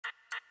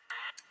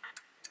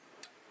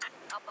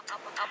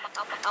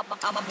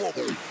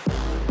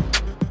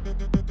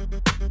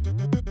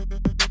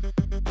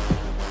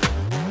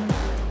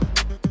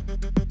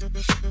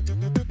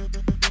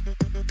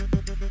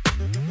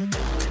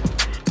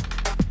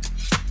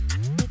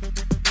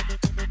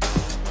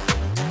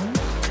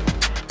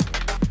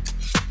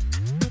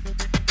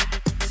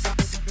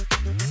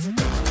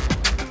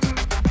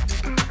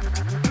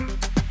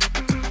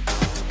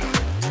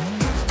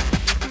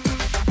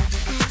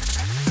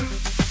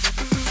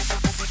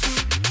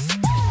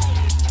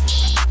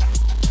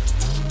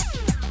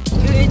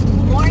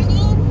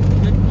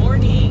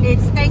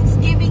It's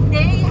Thanksgiving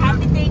Day.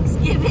 Happy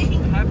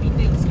Thanksgiving. Happy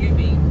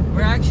Thanksgiving.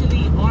 We're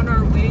actually on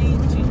our way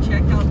to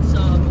check out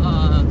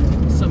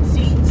some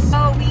seats.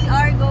 So we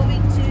are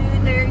going to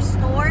their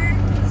store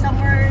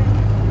somewhere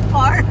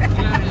far.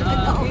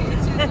 Yeah,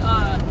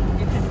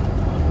 it's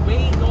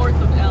way north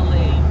of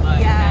LA, but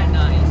yeah,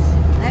 nice.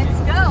 Let's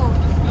go.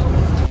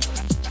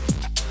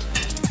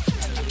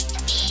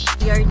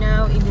 We are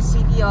now in the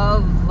city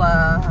of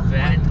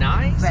Van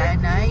Nuys. Van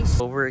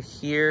Nuys. Over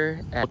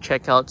here, and we'll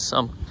check out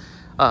some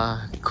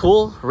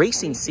cool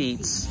racing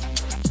seats.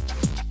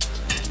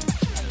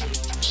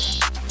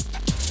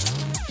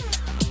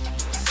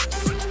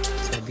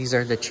 So these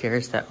are the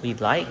chairs that we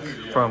like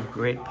from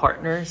Grid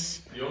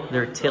Partners.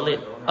 They're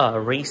TILLETT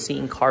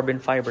racing carbon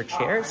fiber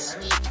chairs.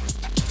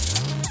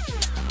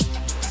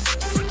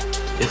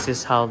 This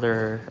is how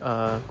their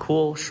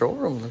cool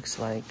showroom looks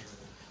like.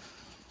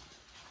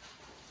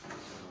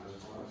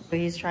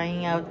 He's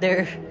trying out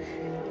their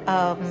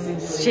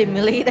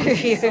simulator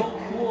here. So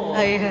cool.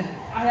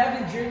 I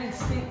haven't driven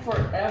stick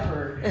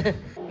forever.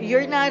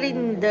 You're not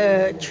in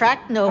the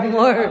track no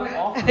more.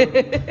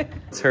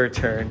 It's her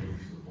turn.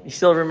 You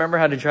still remember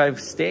how to drive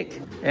stick?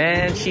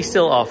 And she's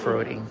still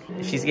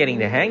off-roading. She's getting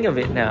the hang of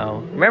it now.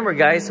 Remember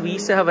guys, we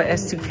used to have a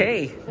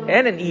S2K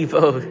and an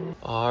Evo.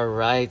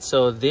 Alright,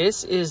 so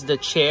this is the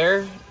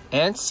chair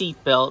and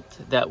seat belt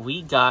that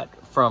we got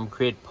from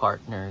Grid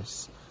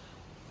Partners.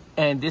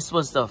 And this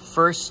was the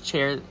first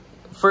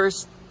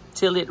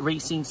TILLETT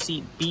racing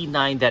seat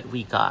B9 that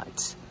we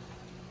got.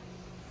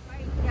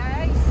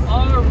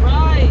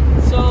 Alright,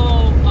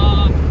 so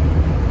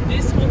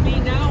this will be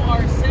now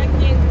our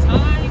second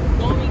time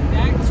going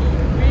back to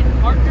Grid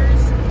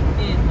Partners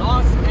in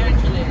Los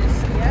Angeles.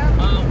 Yep.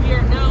 We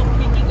are now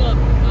picking up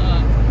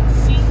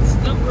seats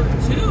number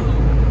 2.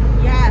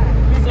 Yeah.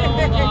 So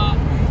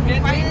we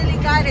finally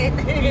got it.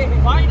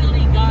 We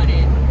finally got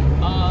it.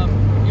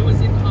 It was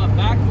in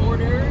back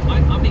order.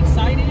 I'm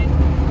excited.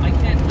 I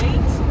can't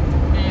wait.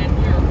 And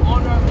we're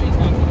on our way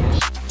back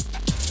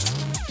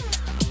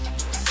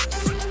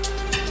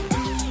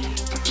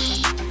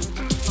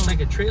again.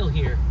 Like a trail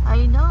here.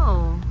 I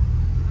know.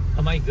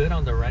 Am I good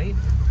on the right?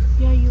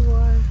 Yeah, you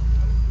are.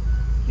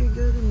 You're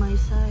good on my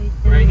side.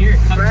 Right here, it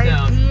comes right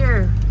down.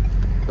 Here.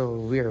 So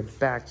we're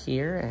back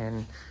here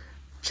and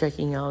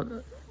checking out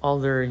all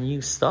their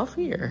new stuff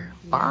here.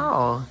 Yeah.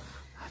 Wow,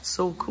 that's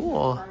so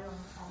cool.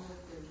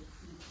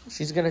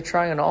 She's gonna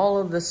try on all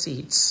of the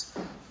seats.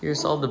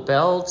 Here's all the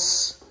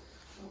belts.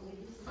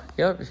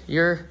 Yep,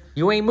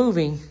 you ain't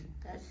moving.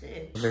 That's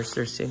it. There's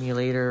their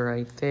simulator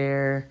right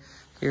there.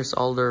 Here's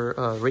all their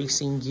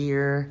racing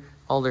gear,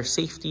 all their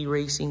safety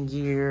racing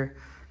gear.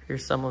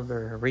 Here's some of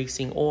their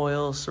racing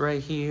oils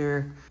right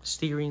here.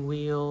 Steering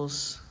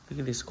wheels. Look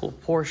at this cool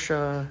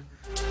Porsche.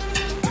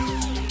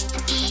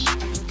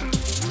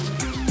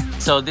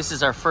 So this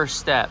is our first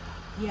step.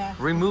 Yeah.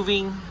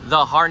 Removing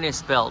the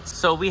harness belt.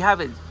 So we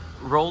have it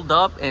rolled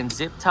up and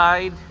zip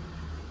tied,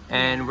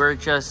 and we're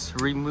just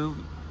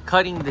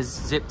cutting the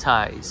zip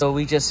ties. So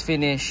we just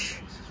finished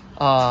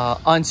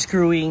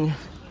unscrewing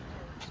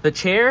the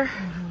chair.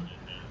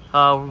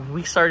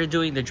 We started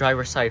doing the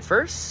driver's side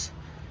first,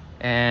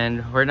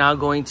 and we're now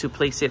going to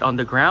place it on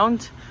the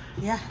ground.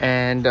 Yeah.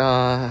 And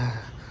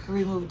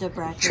remove the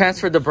bracket.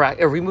 Transfer the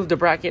bracket, remove the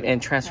bracket and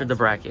transfer the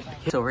bracket.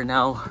 So we're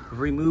now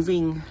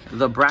removing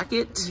the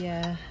bracket.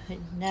 Yeah,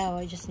 now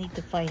I just need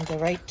to find the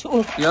right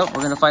tool. Yep,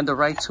 we're gonna find the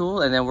right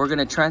tool, and then we're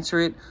gonna transfer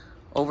it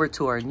over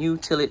to our new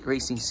TILLETT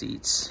racing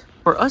seats.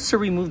 For us to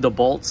remove the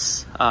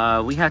bolts,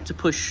 we had to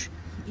push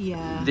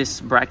this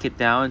bracket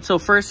down. So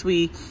first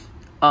we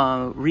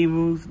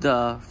removed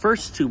the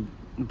first 2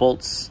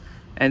 bolts,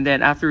 and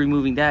then after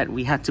removing that,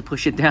 we had to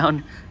push it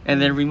down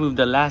and then remove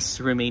the last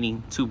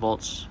remaining 2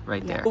 bolts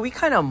right there. We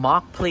kind of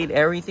mock played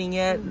everything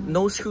yet.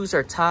 No screws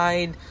are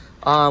tied.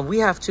 We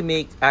have to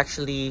make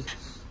actually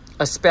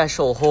a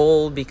special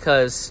hole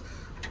because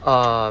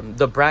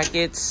the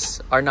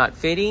brackets are not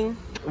fitting.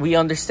 We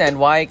understand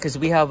why, because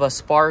we have a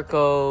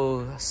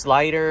Sparco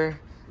slider,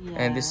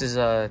 and this is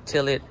a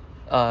TILLETT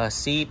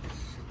seat.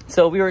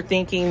 So we were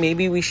thinking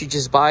maybe we should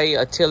just buy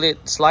a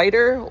TILLETT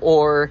slider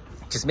or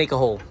just make a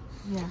hole.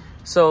 Yeah.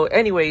 So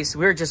anyways,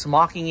 we're just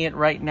mocking it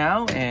right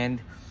now, and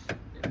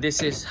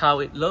this is how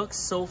it looks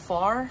so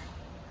far.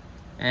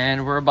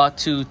 And we're about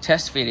to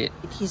test fit it.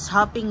 He's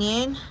hopping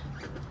in.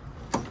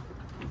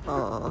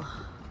 Oh.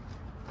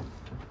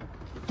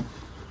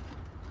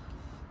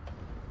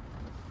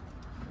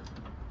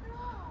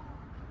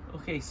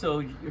 Okay,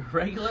 so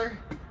regular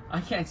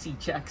I can't see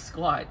jack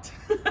squat.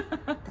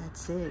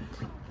 That's it.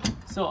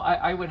 So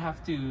I would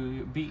have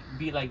to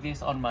be like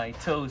this on my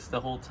toes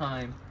the whole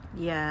time.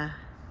 Yeah.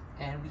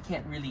 And we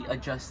can't really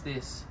adjust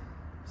this.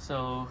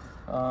 So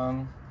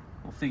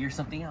we'll figure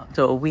something out.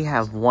 So we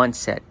have one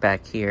set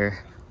back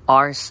here.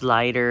 Our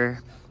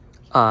slider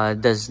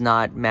does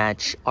not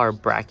match our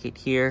bracket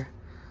here.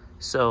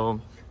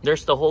 So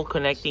there's the hole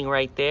connecting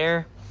right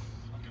there.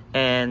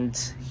 And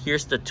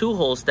here's the two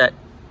holes that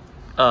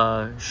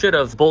should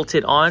have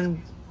bolted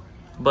on,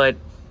 but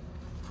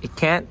it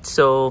can't.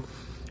 So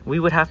we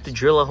would have to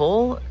drill a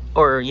hole,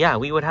 or yeah,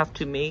 we would have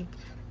to make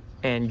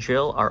and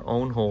drill our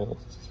own hole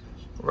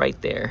right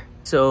there.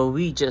 So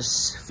we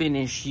just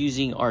finished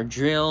using our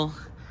drill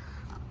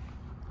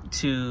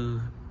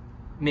to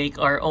make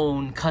our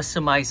own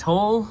customized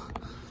hole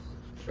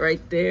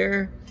right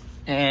there.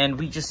 And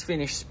we just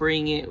finished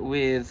spraying it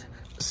with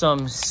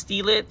some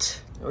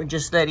TILLETT. We're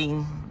just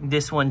letting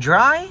this one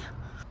dry.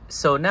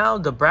 So now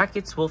the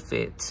brackets will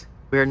fit.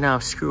 We're now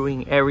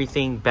screwing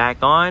everything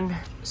back on.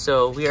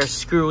 So we are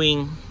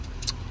screwing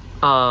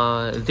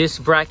this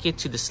bracket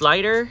to the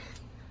slider.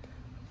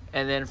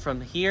 And then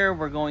from here,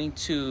 we're going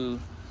to,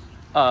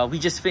 we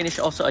just finished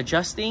also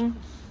adjusting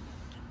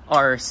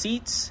our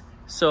seats.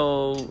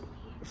 So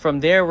from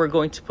there, we're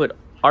going to put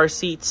our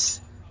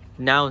seats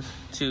now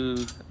to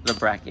the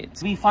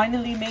bracket. We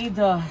finally made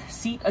the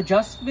seat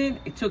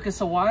adjustment. It took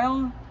us a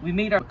while. We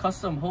made our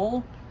custom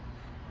hole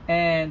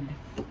and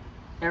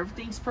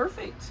everything's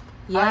perfect.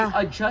 Yeah.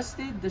 I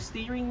adjusted the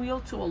steering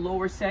wheel to a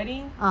lower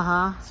setting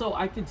so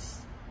I could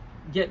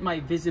get my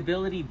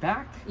visibility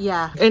back.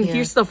 Yeah. And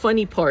here's the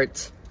funny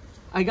part.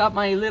 I got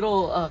my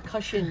little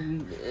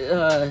cushion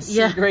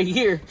seat right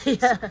here.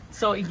 Yeah.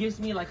 So it gives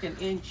me like an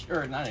inch,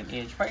 or not an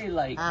inch, probably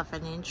like half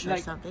an inch or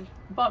something.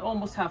 About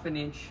almost half an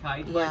inch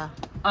height. Yeah.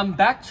 But I'm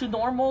back to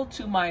normal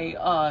to my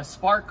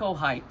Sparko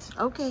height.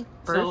 Okay,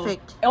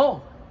 perfect.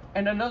 So,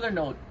 and another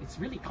note, it's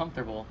really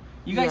comfortable.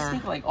 You guys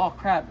think like, oh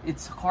crap,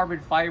 it's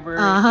carbon fiber,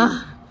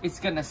 it's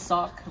gonna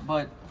suck,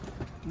 but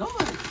no,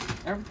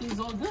 everything's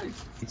all good.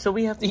 So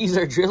we have to use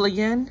our drill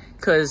again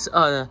because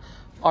our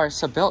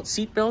SABELT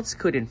seat belts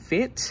couldn't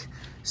fit.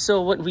 So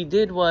what we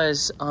did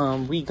was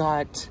we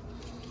got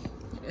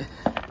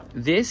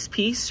this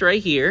piece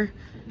right here,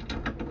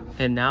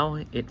 and now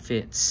it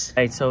fits.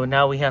 All right, so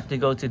now we have to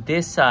go to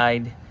this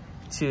side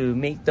to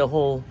make the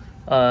hole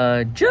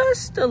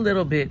just a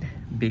little bit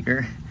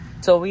bigger.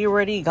 So we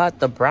already got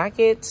the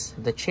brackets,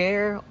 the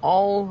chair,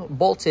 all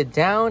bolted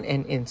down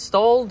and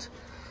installed.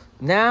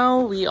 Now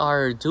we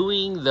are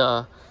doing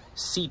the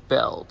seat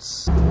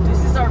belts.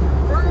 This is our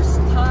first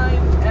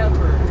time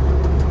ever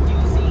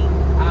using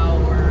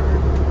our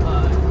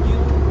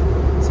new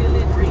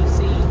TILLETT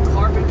Racing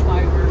carbon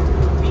fiber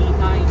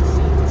V9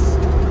 seats.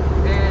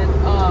 And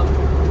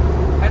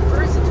at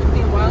first it took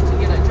me a while to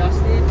get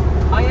adjusted.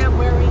 I am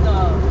wearing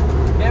a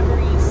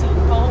memory seat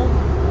foam,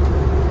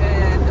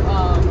 and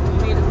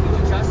we made a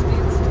few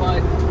adjustments,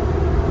 but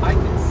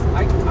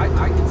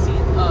I can see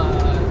the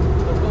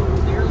road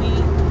clearly,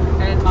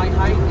 and my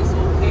height is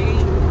okay,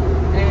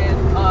 and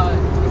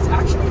it's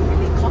actually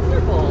really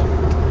comfortable.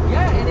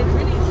 Yeah, and it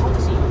really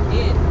holds you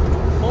in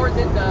more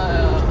than the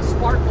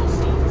Sparko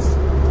seats.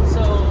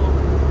 So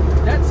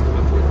that's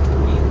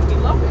we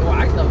love it. Well,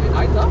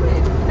 I love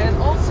it. And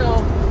also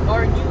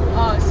our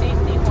new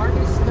safety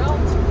harness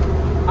belt.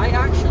 I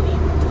actually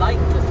like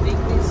the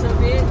thickness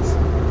of it.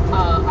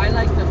 I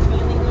like the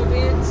feeling of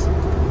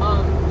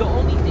it. The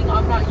only thing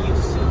I'm not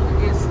used to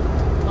is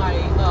my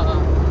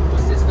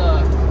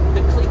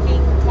the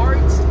clicking part,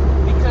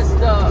 because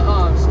the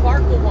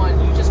Sparko one,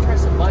 you just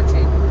press a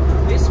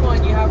button. This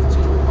one you have to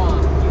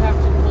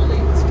pull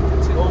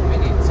it to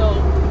open it. So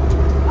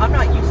I'm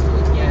not used to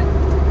it yet,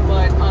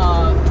 but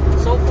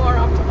so far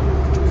I'm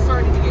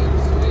starting to get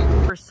used to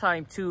it. First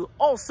time to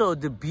also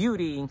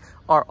debuting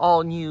our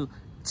all new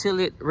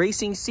TILLETT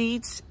racing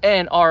seats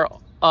and our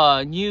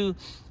new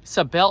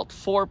SABELT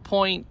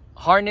 4-point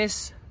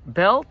harness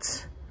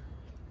belt.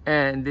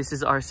 And this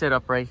is our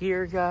setup right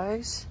here,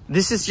 guys.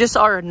 This is just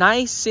our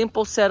nice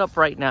simple setup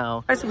right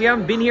now. Guys, we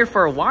haven't been here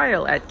for a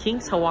while at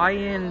King's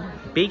Hawaiian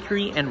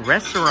Bakery and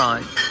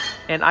Restaurant,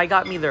 and I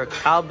got me their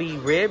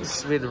kalbi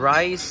ribs with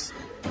rice,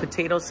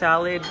 potato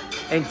salad,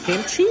 and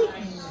kimchi.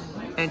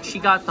 And she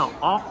got the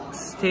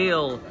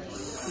oxtail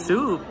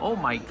soup. Oh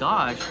my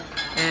gosh.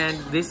 And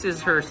this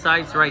is her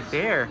sides right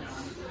there.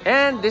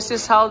 And this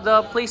is how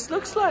the place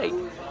looks like.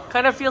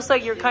 Kind of feels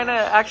like you're kind of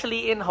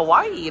actually in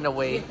Hawaii in a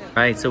way. All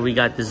right, so we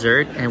got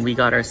dessert and we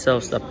got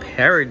ourselves the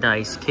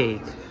paradise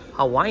cake.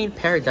 Hawaiian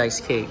paradise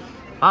cake.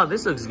 Wow,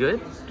 this looks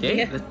good.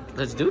 Okay,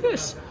 let's do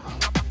this.